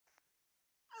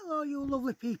Hello you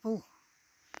lovely people,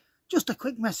 just a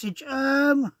quick message.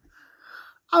 I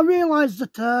realise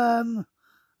that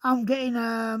I'm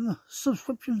getting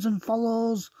subscriptions and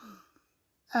follows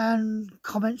and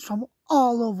comments from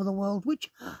all over the world,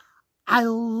 which I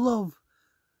love.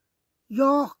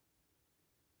 Your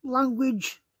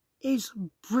language is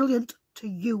brilliant to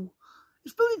you.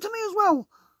 It's brilliant to me as well,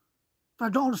 but I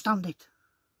don't understand it.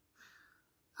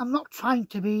 I'm not trying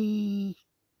to be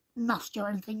nasty or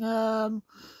anything,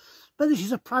 but this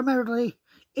is a primarily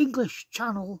English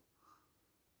channel,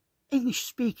 English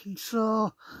speaking,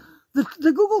 so the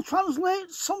Google Translate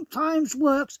sometimes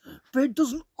works, but it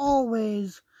doesn't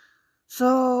always.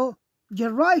 So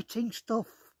you're writing stuff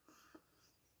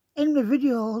in the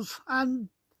videos and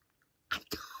I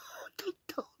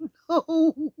don't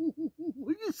know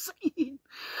what you're saying.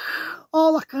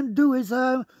 All I can do is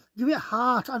give it a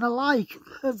heart and a like,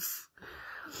 because,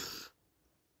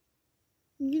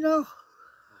 you know,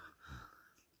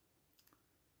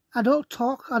 I don't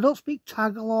speak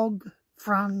Tagalog,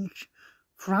 French,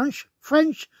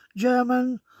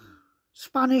 German,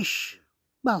 Spanish,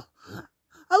 well,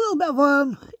 a little bit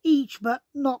of each, but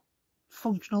not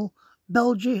functional.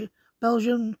 Belgian,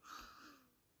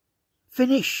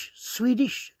 Finnish,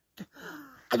 Swedish,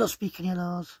 I don't speak any of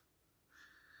those.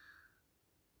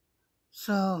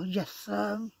 So yes,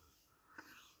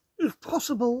 if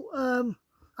possible,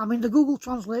 I mean the Google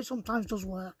Translate sometimes does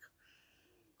work,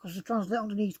 because the translate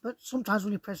underneath, but sometimes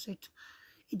when you press it,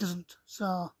 it doesn't.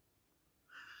 So,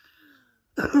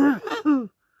 so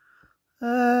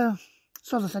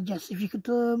as I said, yes, if you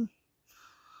could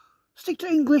stick to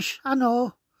English. I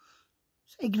know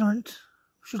it's ignorant.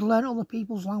 We should learn other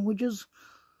people's languages.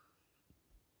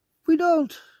 We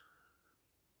don't.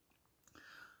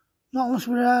 Not unless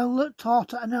we're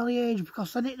taught at an early age,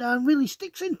 because then it really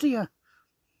sticks into you.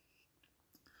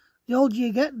 The older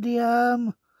you get,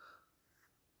 the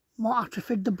more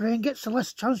atrophied the brain gets, the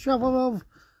less chance you have of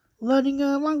learning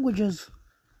languages.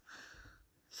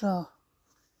 So,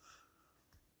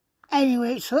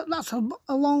 anyway, so that's a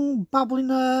long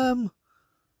babbling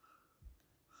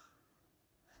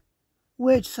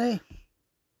way to say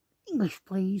English,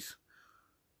 please.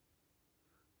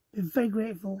 Be very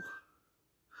grateful.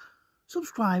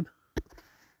 Subscribe.